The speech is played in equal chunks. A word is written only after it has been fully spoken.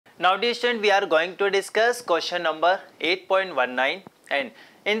Now dear student, we are going to discuss question number 8.19, and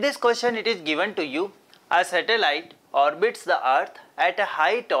in this question it is given to you a satellite orbits the earth at a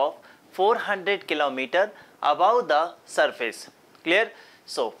height of 400 km above the surface. Clear?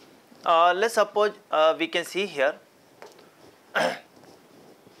 So let's suppose we can see here.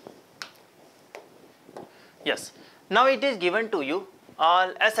 Yes, now it is given to you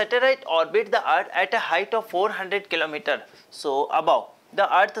a satellite orbits the earth at a height of 400 km, so above the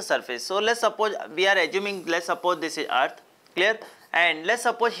earth surface. So let's suppose we are assuming, let's suppose this is earth. Clear? And let's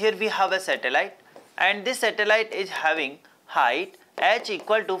suppose here we have a satellite, and this satellite is having height h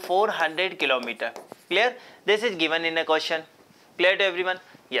equal to 400 km. Clear? This is given in a question. Clear to everyone?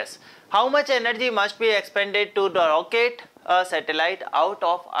 Yes. How much energy must be expended to rocket a satellite out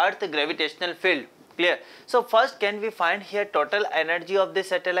of earth gravitational field? Clear? So first, can we find here total energy of this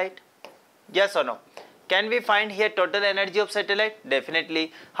satellite? Yes or no? Can we find here total energy of satellite?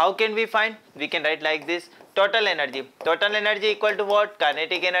 Definitely. How can we find? We can write like this: total energy. Total energy equal to what?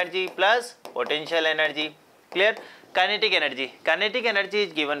 Kinetic energy plus potential energy. Clear? Kinetic energy. Kinetic energy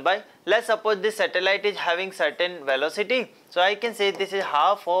is given by, let's suppose this satellite is having certain velocity. So I can say this is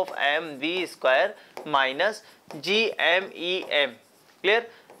half of mv square minus gmem. Clear?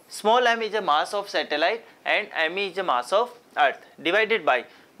 Small m is the mass of satellite and me is the mass of earth, divided by,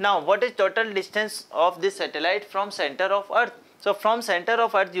 now what is total distance of this satellite from center of earth? So from center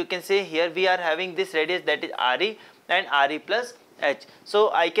of earth, you can say here we are having this radius, that is re and re plus h. So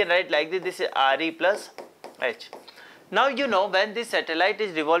I can write like this: this is re plus h. Now you know, when this satellite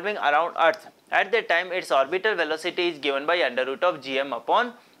is revolving around earth, at that time its orbital velocity is given by under root of gm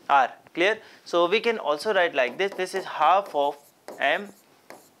upon r. Clear? So we can also write like this: this is half of m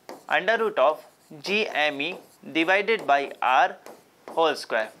under root of gme divided by r whole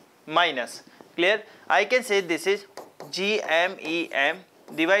square minus, clear, I can say this is gmem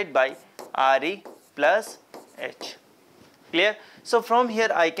divided by re plus h. Clear? So from here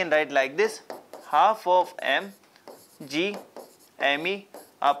I can write like this: half of m g me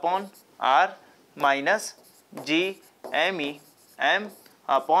upon r minus g me m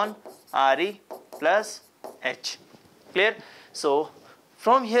upon re plus h. Clear? So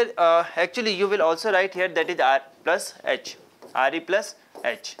from here actually you will also write here, that is r plus h, re plus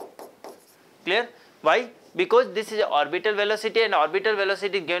h. Clear? Why? Because this is orbital velocity, and orbital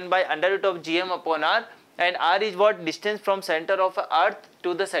velocity is given by under root of gm upon r, and r is what? Distance from center of earth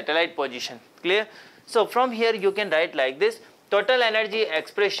to the satellite position. Clear? So from here you can write like this: total energy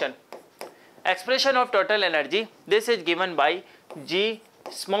expression of total energy, this is given by g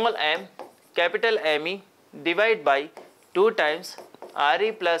small m capital Me divided by 2 times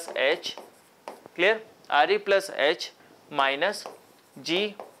re plus h. Clear? Re plus h minus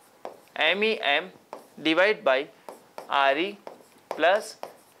g mem divided by re plus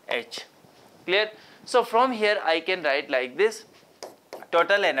h. Clear? So from here I can write like this: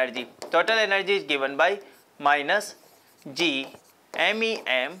 total energy. Total energy is given by minus g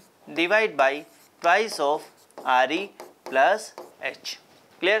mem divided by twice of re plus h.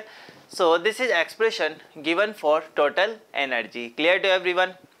 Clear? So this is expression given for total energy. Clear to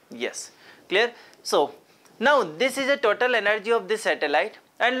everyone? Yes. Clear? So now this is the total energy of this satellite,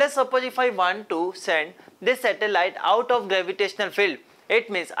 and let's suppose if I want to send this satellite out of gravitational field, it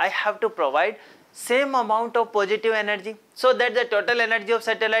means I have to provide same amount of positive energy, so that the total energy of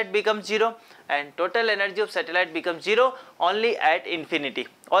satellite becomes 0, and total energy of satellite becomes 0 only at infinity,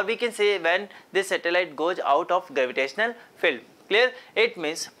 or we can say when this satellite goes out of gravitational field. Clear? It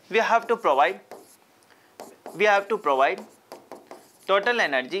means we have to provide total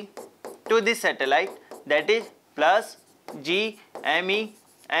energy to this satellite, that is plus g me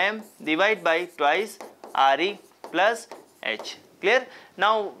m divided by twice re plus h. Clear?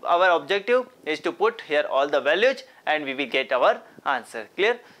 Now our objective is to put here all the values and we will get our answer.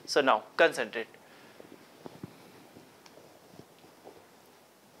 Clear? So now concentrate.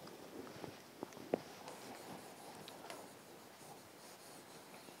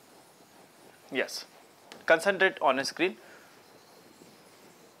 Yes, concentrate on a screen.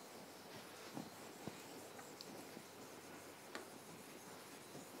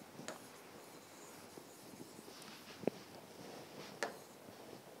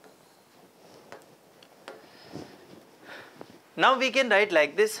 Now we can write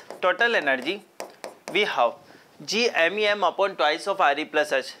like this: total energy, we have g mem upon twice of re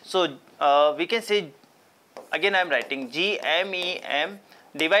plus h. So we can say, again I am writing g mem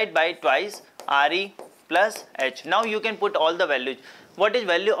divided by twice re plus h. Now you can put all the values. What is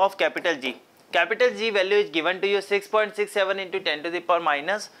value of capital G? Capital G value is given to you 6.67 into 10 to the power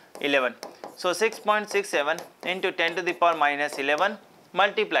minus 11. So 6.67 into 10 to the power minus 11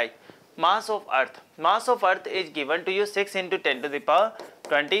 multiply mass of earth. Mass of earth is given to you 6 into 10 to the power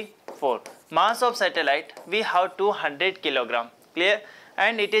 24. Mass of satellite we have 200 kilogram, clear,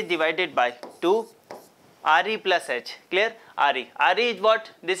 and it is divided by 2 RE plus H, clear. RE is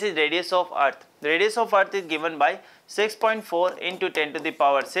what? This is radius of earth. The radius of earth is given by 6.4 into 10 to the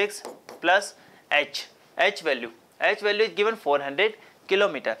power 6 plus H. H value is given 400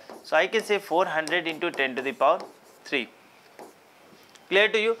 kilometer. So I can say 400 into 10 to the power 3. Clear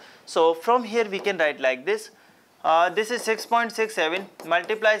to you? So from here we can write like this. This is 6.67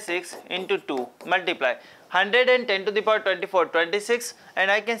 multiply 6 into 2 multiply 110 to the power 24, 26, and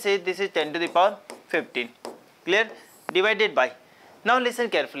I can say this is 10 to the power 15. Clear? Divided by. Now listen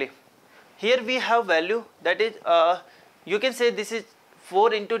carefully. Here we have value that is you can say this is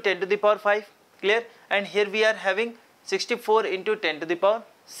 4 into 10 to the power 5. Clear? And here we are having 64 into 10 to the power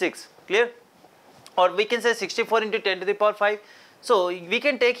 6. Clear? Or we can say 64 into 10 to the power 5. So we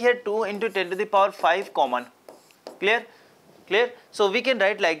can take here 2 into 10 to the power 5 common. Clear? Clear? So we can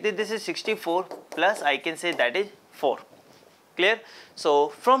write like this. This is 64 plus I can say that is 4. Clear? So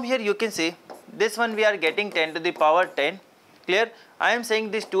from here you can say this one we are getting 10 to the power 10. Clear? I am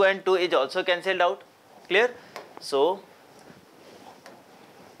saying this 2 and 2 is also cancelled out. Clear? So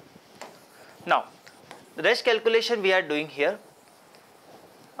now the rest calculation we are doing here.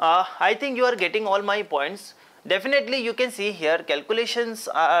 I think you are getting all my points. Definitely you can see here calculations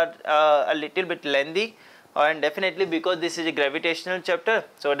are a little bit lengthy, and definitely because this is a gravitational chapter,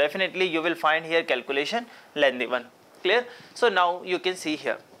 so definitely you will find here calculation lengthy one. Clear? So now you can see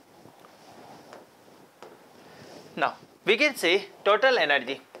here. Now we can say total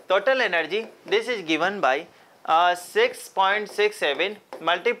energy. Total energy, this is given by 6.67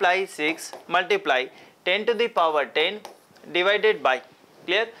 multiply 6 multiply 10 to the power 10 divided by,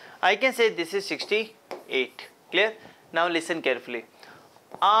 clear, I can say this is 68. Clear? Now listen carefully.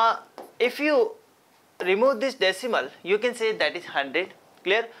 If you remove this decimal, you can say that is 100.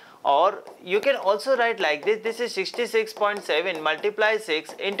 Clear? Or you can also write like this. This is 66.7 multiply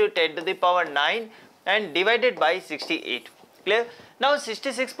 6 into 10 to the power 9 and divided by 68. Clear? Now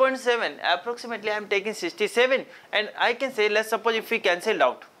 66.7 approximately I am taking 67, and I can say, let's suppose if we cancelled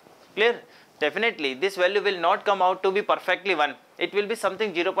out. Clear? Definitely this value will not come out to be perfectly 1. It will be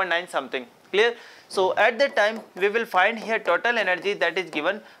something 0.9 something. Clear? So at that time we will find here total energy that is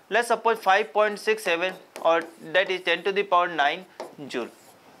given, let's suppose 5.67, or that is 10 to the power 9 joule.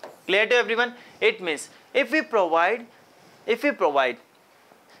 Clear to everyone? It means if we provide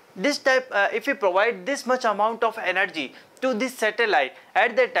this type, if we provide this much amount of energy to this satellite,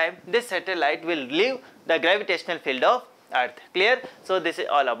 at that time this satellite will leave the gravitational field of earth. Clear? So this is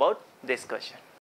all about this question.